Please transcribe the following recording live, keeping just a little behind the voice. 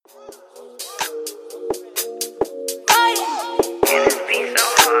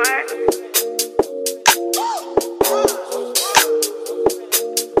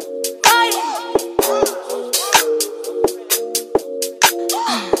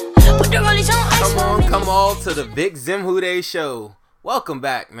Welcome all to the Vic Zimhude Show. Welcome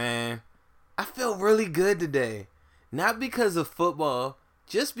back, man. I feel really good today. Not because of football,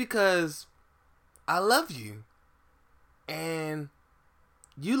 just because I love you. And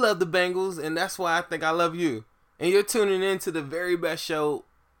you love the Bengals, and that's why I think I love you. And you're tuning in to the very best show,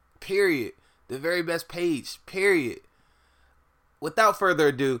 period. The very best page, period. Without further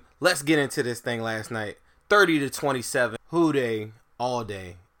ado, let's get into this thing last night. 30-27. Houday, all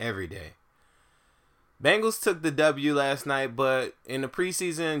day, every day. Bengals took the W last night, but in the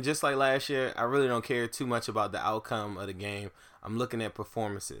preseason, just like last year, I really don't care too much about the outcome of the game. I'm looking at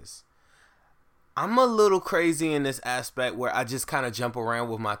performances. I'm a little crazy in this aspect where I just kind of jump around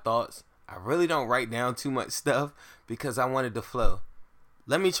with my thoughts. I really don't write down too much stuff because I wanted to flow.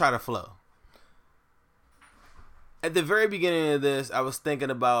 Let me try to flow. At the very beginning of this, I was thinking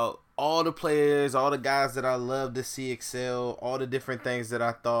about all the players, all the guys that I love to see excel, all the different things that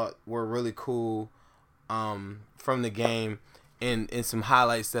I thought were really cool from the game, and some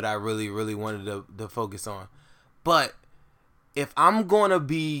highlights that I really wanted to focus on. But if I'm going to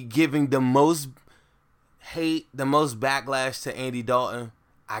be giving the most hate, the most backlash to Andy Dalton,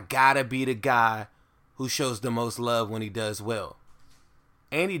 I gotta be the guy who shows the most love when he does well.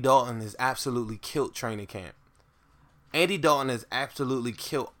 Andy Dalton has absolutely killed training camp. Andy Dalton has absolutely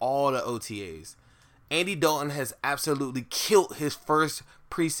killed all the OTAs. Andy Dalton has absolutely killed his first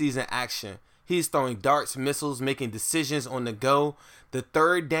preseason action. He's throwing darts, missiles, making decisions on the go. The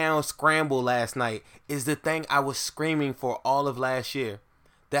third down scramble last night is the thing I was screaming for all of last year.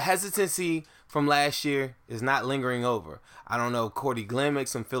 The hesitancy from last year is not lingering over. I don't know if Cordy Glenn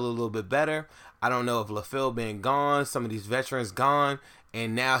makes him feel a little bit better. I don't know if LaFleur being gone, some of these veterans gone,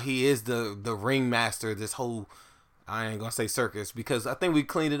 and now he is the ringmaster of this whole, I ain't going to say circus, because I think we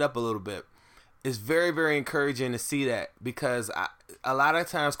cleaned it up a little bit. It's very encouraging to see that, because a lot of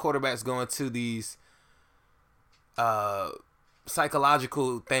times quarterbacks go into these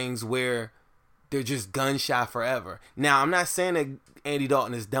psychological things where they're just gun shy forever. Now, I'm not saying that Andy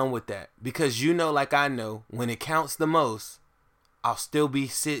Dalton is done with that, because you know, like I know, when it counts the most, I'll still be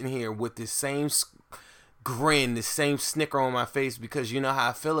sitting here with this same grin, the same snicker on my face, because you know how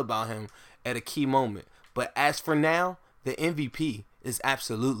I feel about him at a key moment. But as for now, the MVP is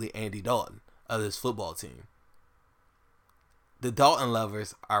absolutely Andy Dalton of this football team. The Dalton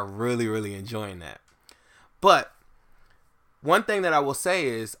lovers are really enjoying that. But one thing that I will say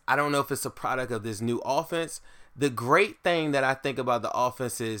is, I don't know if it's a product of this new offense. The great thing that I think about the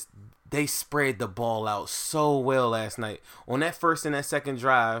offense is they spread the ball out so well last night. On that first and that second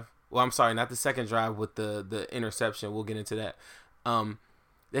drive, well, I'm sorry, not the second drive with the interception. We'll get into that.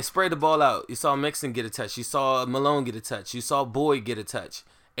 They spread the ball out. You saw Mixon get a touch. You saw Malone get a touch. You saw Boyd get a touch.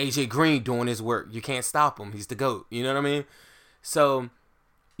 AJ Green doing his work. You can't stop him. He's the GOAT. You know what I mean? So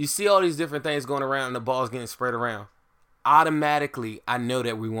you see all these different things going around and the ball's getting spread around. Automatically, I know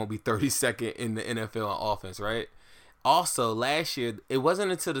that we won't be 32nd in the NFL on offense, right? Also, last year, it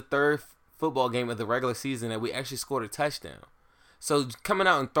wasn't until the third football game of the regular season that we actually scored a touchdown. So coming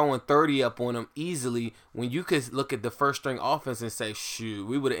out and throwing 30 up on them easily, when you could look at the first string offense and say, shoot,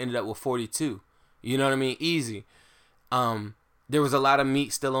 we would have ended up with 42. You know what I mean? Easy. There was a lot of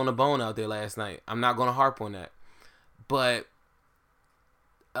meat still on the bone out there last night. I'm not going to harp on that. But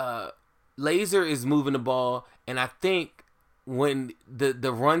Laser is moving the ball, and I think when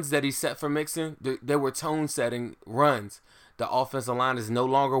the runs that he set for Mixon, there were tone-setting runs. The offensive line is no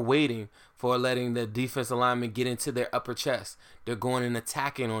longer waiting for letting the defensive linemen get into their upper chest. They're going and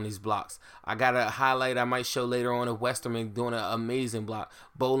attacking on these blocks. I got a highlight I might show later on of Westerman doing an amazing block.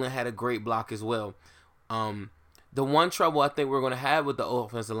 Bolin had a great block as well. The one trouble I think we're going to have with the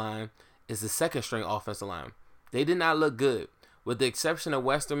offensive line is the second string offensive line. They did not look good. With the exception of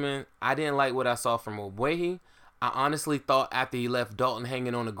Westerman, I didn't like what I saw from Ogbuehi. I honestly thought after he left Dalton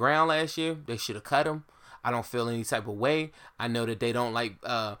hanging on the ground last year, they should have cut him. I don't feel any type of way. I know that they don't like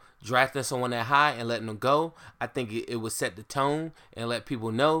drafting someone that high and letting them go. I think it would set the tone and let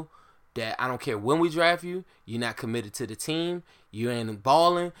people know that I don't care when we draft you, you're not committed to the team, you ain't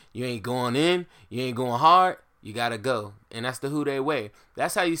balling, you ain't going in, you ain't going hard, you got to go. And that's the Houday way.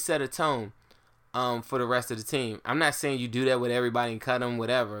 That's how you set a tone for the rest of the team. I'm not saying you do that with everybody and cut them,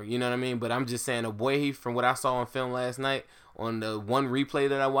 whatever, you know what I mean? But I'm just saying, Ogbuehi, from what I saw on film last night, on the one replay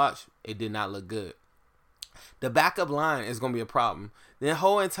that I watched, it did not look good. The backup line is going to be a problem. The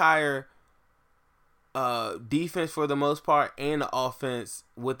whole entire defense, for the most part, and the offense,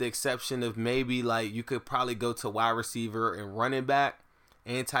 with the exception of maybe like you could probably go to wide receiver and running back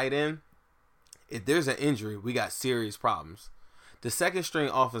and tight end. If there's an injury, we got serious problems. The second string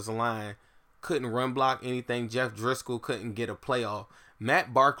offensive line couldn't run block anything. Jeff Driscoll couldn't get a play off.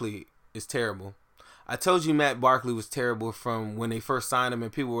 Matt Barkley is terrible. I told you Matt Barkley was terrible from when they first signed him,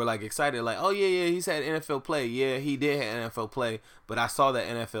 and people were like excited, like, oh yeah, he's had NFL play. Yeah, he did have NFL play, but I saw that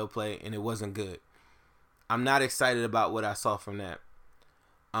NFL play and it wasn't good. I'm not excited about what I saw from that.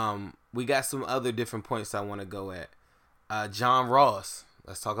 We got some other different points I want to go at. John Ross.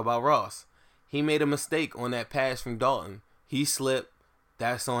 Let's talk about Ross. He made a mistake on that pass from Dalton. He slipped.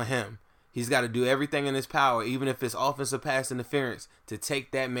 That's on him. He's got to do everything in his power, even if it's offensive pass interference, to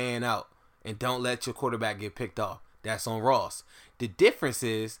take that man out and don't let your quarterback get picked off. That's on Ross. The difference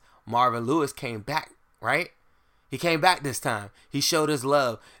is Marvin Lewis came back, right? He came back this time. He showed his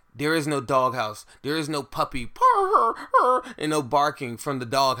love. There is no doghouse. There is no puppy and no barking from the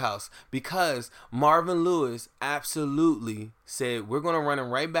doghouse, because Marvin Lewis absolutely said, we're going to run him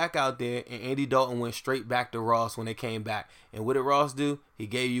right back out there, and Andy Dalton went straight back to Ross when they came back. And what did Ross do? He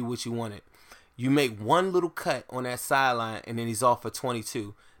gave you what you wanted. You make one little cut on that sideline, and then he's off for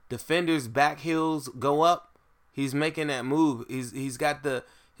 22. Defenders' back heels go up. He's making that move. He's got the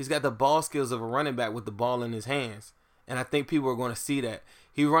ball skills of a running back with the ball in his hands. And I think people are going to see that.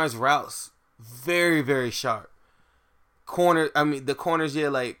 He runs routes very, very sharp. The corners, yeah,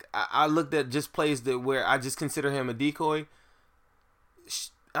 like, I looked at just plays where I just consider him a decoy.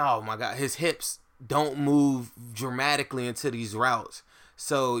 Oh, my God. His hips don't move dramatically into these routes.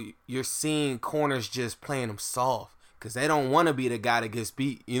 So you're seeing corners just playing him soft because they don't want to be the guy that gets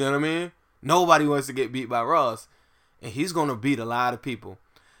beat. You know what I mean? Nobody wants to get beat by Ross. And he's going to beat a lot of people.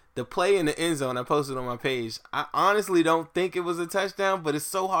 The play in the end zone I posted on my page, I honestly don't think it was a touchdown, but it's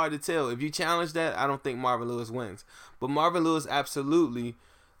so hard to tell. If you challenge that, I don't think Marvin Lewis wins. But Marvin Lewis absolutely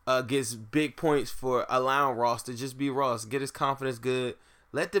gets big points for allowing Ross to just be Ross, get his confidence good,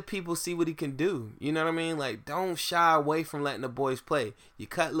 let the people see what he can do. You know what I mean? Like, don't shy away from letting the boys play. You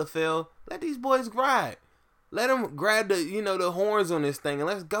cut LaFell, let these boys ride. Let them grab the horns on this thing and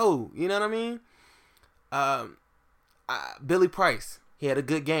let's go. You know what I mean? Billy Price. He had a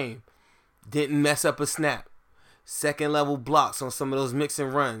good game. Didn't mess up a snap. Second level blocks on some of those mixing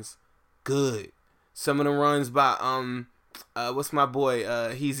runs. Good. Some of the runs by what's my boy?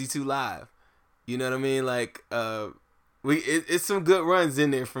 Heezy 2 Live. You know what I mean? Like it's some good runs in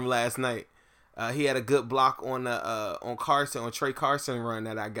there from last night. He had a good block on Trey Carson run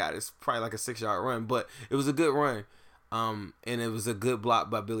that I got. It's probably like a 6-yard run, but it was a good run. And it was a good block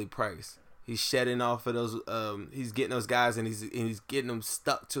by Billy Price. He's shedding off of those. He's getting those guys, and he's getting them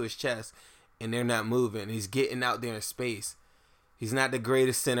stuck to his chest, and they're not moving. He's getting out there in space. He's not the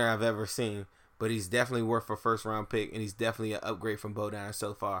greatest center I've ever seen, but he's definitely worth a first-round pick, and he's definitely an upgrade from Bodine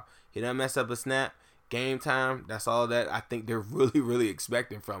so far. He doesn't mess up a snap. Game time, that's all that I think they're really, really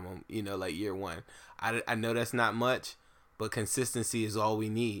expecting from him, like year one. I know that's not much, but consistency is all we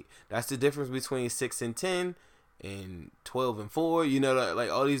need. That's the difference between 6-10 and 12-4, like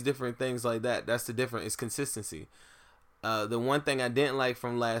all these different things like that. That's the difference. It's consistency. The one thing I didn't like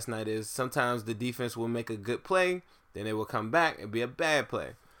from last night is sometimes the defense will make a good play, then they will come back and be a bad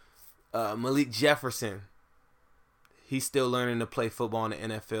play. Malik Jefferson, he's still learning to play football in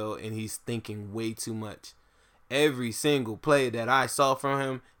the NFL, and he's thinking way too much. Every single play that I saw from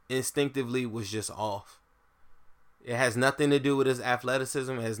him instinctively was just off. It has nothing to do with his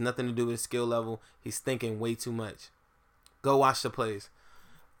athleticism. It has nothing to do with his skill level. He's thinking way too much. Go watch the plays.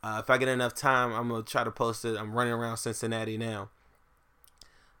 If I get enough time, I'm going to try to post it. I'm running around Cincinnati now.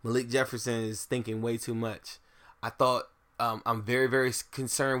 Malik Jefferson is thinking way too much. I thought I'm very, very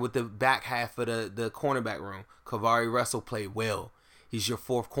concerned with the back half of the cornerback room. Kavari Russell played well. He's your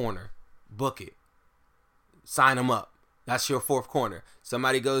fourth corner. Book it. Sign him up. That's your fourth corner.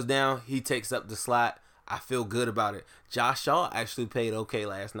 Somebody goes down, he takes up the slot. I feel good about it. Josh Shaw actually played okay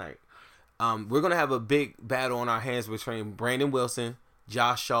last night. We're going to have a big battle on our hands between Brandon Wilson,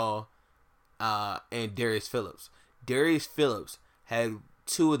 Josh Shaw, and Darius Phillips. Darius Phillips had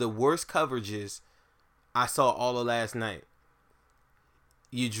two of the worst coverages I saw all of last night.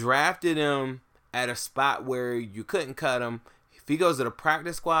 You drafted him at a spot where you couldn't cut him. If he goes to the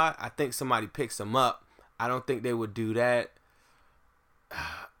practice squad, I think somebody picks him up. I don't think they would do that.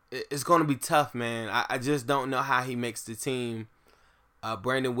 It's going to be tough, man. I just don't know how he makes the team.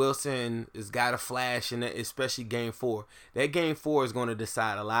 Brandon Wilson has got a flash, in it, especially Game 4. That Game 4 is going to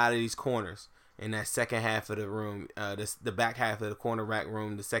decide a lot of these corners in that second half of the room, the back half of the cornerback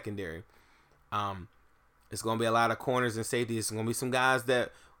room, the secondary. It's going to be a lot of corners and safeties. It's going to be some guys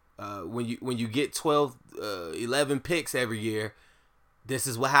that when you get 12, 11 picks every year, this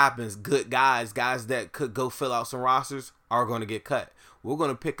is what happens. Good guys that could go fill out some rosters are going to get cut. We're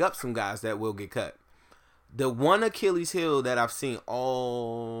going to pick up some guys that will get cut. The one Achilles heel that I've seen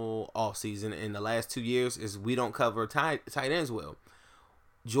all offseason in the last 2 years is we don't cover tight ends well.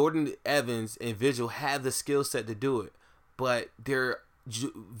 Jordan Evans and Vigil have the skill set to do it, but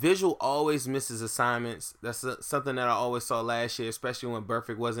Vigil always misses assignments. That's something that I always saw last year, especially when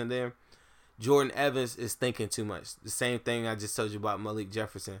Burfict wasn't there. Jordan Evans is thinking too much. The same thing I just told you about Malik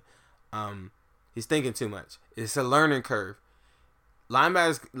Jefferson. He's thinking too much. It's a learning curve.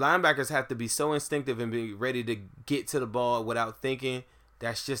 Linebackers have to be so instinctive and be ready to get to the ball without thinking.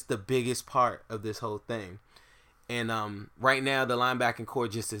 That's just the biggest part of this whole thing. And right now, the linebacking core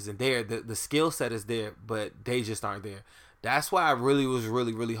just isn't there. The skill set is there, but they just aren't there. That's why I really was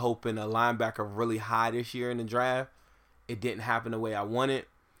really hoping a linebacker really high this year in the draft. It didn't happen the way I wanted.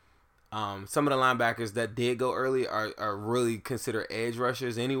 Some of the linebackers that did go early are really considered edge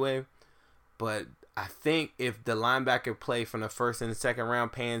rushers anyway. But I think if the linebacker play from the first and the second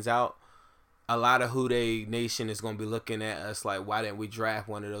round pans out, a lot of Who Dey Nation is going to be looking at us like, why didn't we draft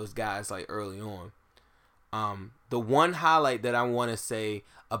one of those guys like early on? The one highlight that I want to say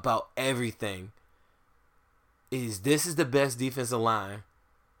about everything is this is the best defensive line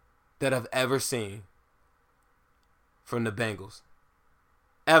that I've ever seen from the Bengals.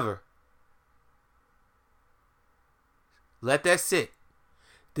 Ever. Let that sit.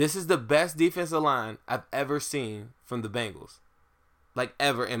 This is the best defensive line I've ever seen from the Bengals. Like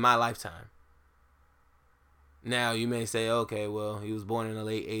ever in my lifetime. Now, you may say, okay, well, he was born in the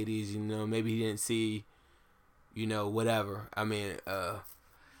late 80s. Maybe he didn't see, whatever. I mean, I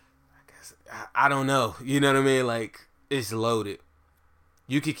guess, I don't know. You know what I mean? Like, it's loaded.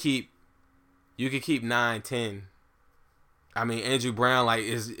 You could keep 9, 10. I mean, Andrew Brown,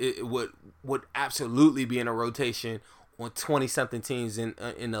 would absolutely be in a rotation on 20-something teams in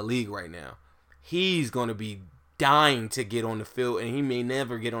the league right now. He's going to be dying to get on the field, and he may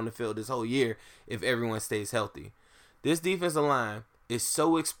never get on the field this whole year if everyone stays healthy. This defensive line is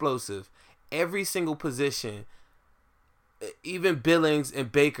so explosive. Every single position, even Billings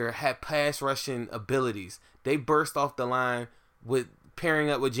and Baker had pass rushing abilities. They burst off the line with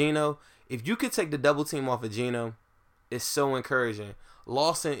pairing up with Geno. If you could take the double team off of Geno, it's so encouraging.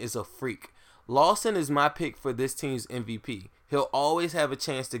 Lawson is a freak. Lawson is my pick for this team's MVP. He'll always have a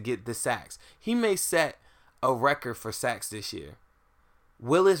chance to get the sacks. He may set a record for sacks this year.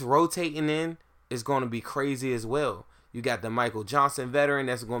 Willis rotating in is going to be crazy as well. You got the Michael Johnson veteran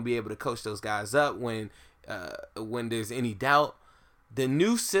that's going to be able to coach those guys up when there's any doubt. The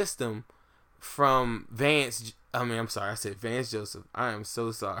new system from Vance Joseph. I am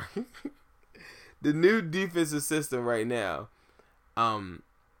so sorry. The new defensive system right now.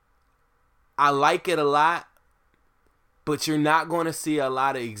 I like it a lot, but you're not going to see a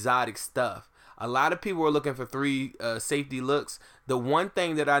lot of exotic stuff. A lot of people are looking for 3 safety looks. The one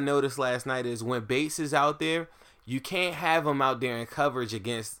thing that I noticed last night is when Bates is out there, you can't have him out there in coverage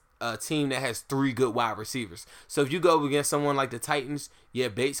against a team that has 3 good wide receivers. So if you go against someone like the Titans, yeah,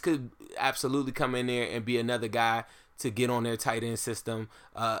 Bates could absolutely come in there and be another guy to get on their tight end system.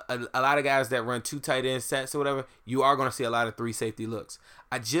 A lot of guys that run 2 tight end sets or whatever, you are going to see a lot of 3 safety looks.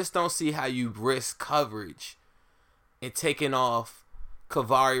 I just don't see how you risk coverage and taking off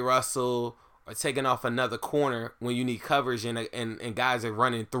Kavari Russell or taking off another corner when you need coverage and guys are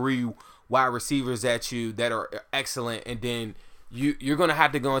running 3 wide receivers at you that are excellent, and then you're going to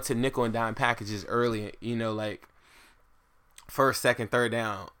have to go into nickel and dime packages early, like first, second, third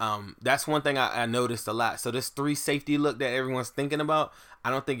down. That's one thing I noticed a lot. So this 3 safety look that everyone's thinking about, I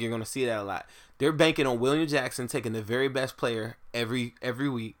don't think you're going to see that a lot. They're banking on William Jackson taking the very best player every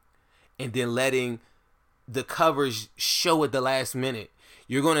week and then letting the coverage show at the last minute.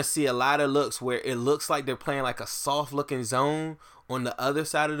 You're going to see a lot of looks where it looks like they're playing like a soft-looking zone on the other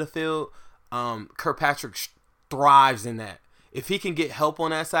side of the field. Kirkpatrick thrives in that. If he can get help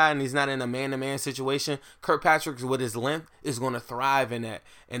on that side and he's not in a man-to-man situation, Kirkpatrick with his length is going to thrive in that.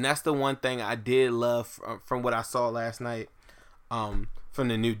 And that's the one thing I did love from what I saw last night from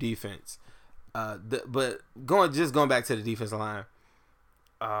the new defense. But going back to the defensive line,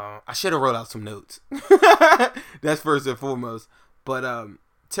 I should have wrote out some notes. That's first and foremost. But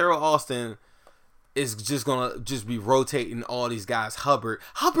Terrell Austin is just gonna be rotating all these guys. Hubbard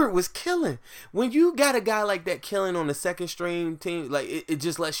was killing. When you got a guy like that killing on the second string team, like it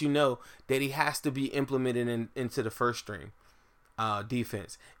just lets you know that he has to be implemented into the first string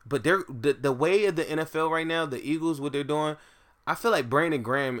defense. But the way of the NFL right now, the Eagles, what they're doing, I feel like Brandon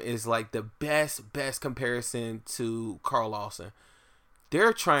Graham is like the best comparison to Carl Lawson.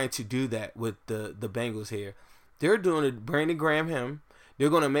 They're trying to do that with the Bengals here. They're doing it, Brandon Graham him. They're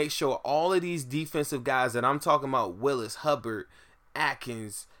going to make sure all of these defensive guys that I'm talking about, Willis, Hubbard,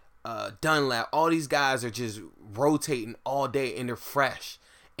 Atkins, Dunlap, all these guys are just rotating all day, and they're fresh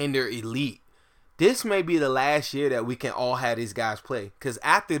and they're elite. this may be the last year that we can all have these guys play. Because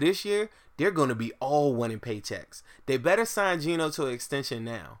after this year, they're going to be all winning paychecks. They better sign Geno to an extension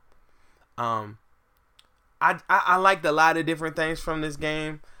now. I liked a lot of different things from this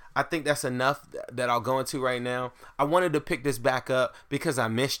game. I think that's enough that I'll go into right now. I wanted to pick this back up because I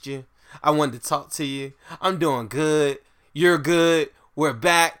missed you. I wanted to talk to you. I'm doing good. You're good. We're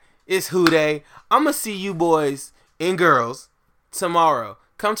back. It's Who Dey. I'm going to see you boys and girls tomorrow.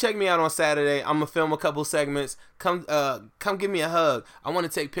 Come check me out on Saturday. I'm going to film a couple segments. Come give me a hug. I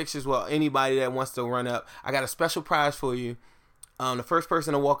want to take pictures with anybody that wants to run up. I got a special prize for you. The first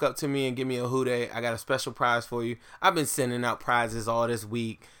person to walk up to me and give me a Who Dey, I got a special prize for you. I've been sending out prizes all this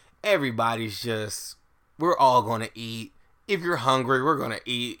week. Everybody's we're all going to eat. If you're hungry, we're going to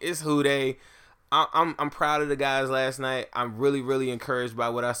eat. It's Who Dey. I'm proud of the guys last night. I'm really, really encouraged by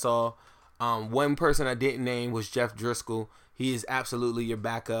what I saw. One person I didn't name was Jeff Driscoll. He is absolutely your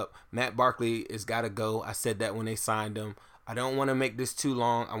backup. Matt Barkley has got to go. I said that when they signed him. I don't want to make this too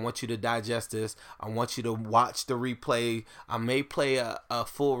long. I want you to digest this. I want you to watch the replay. I may play a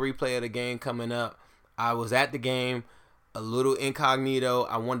full replay of the game coming up. I was at the game, a little incognito.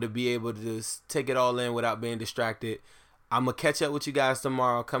 I wanted to be able to just take it all in without being distracted. I'm going to catch up with you guys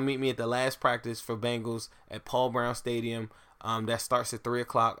tomorrow. Come meet me at the last practice for Bengals at Paul Brown Stadium. That starts at 3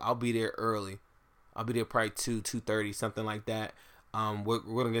 o'clock. I'll be there early. I'll be there probably 2:30, something like that. We're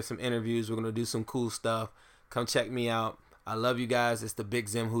going to get some interviews. We're going to do some cool stuff. Come check me out. I love you guys. It's the Big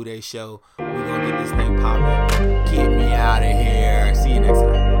Zim Who Dey Show. We're going to get this thing popping. Get me out of here. See you next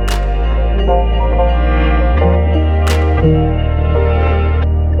time.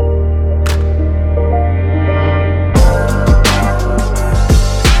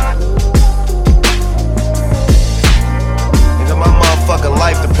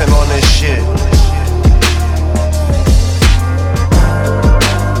 Life depend on this shit.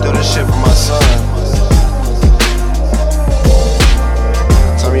 Do this shit for my son.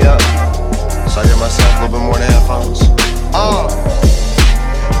 Turn me up so I get myself a little bit more than headphones.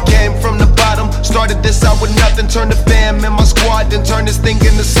 Came from the bottom, started this out with nothing. Turned the fam in my squad, then turn this thing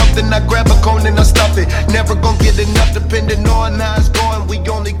into something. I grab a cone and I stuff it. Never gonna get enough depending on how it's going. We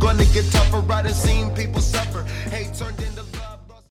only gonna get tougher, right and see.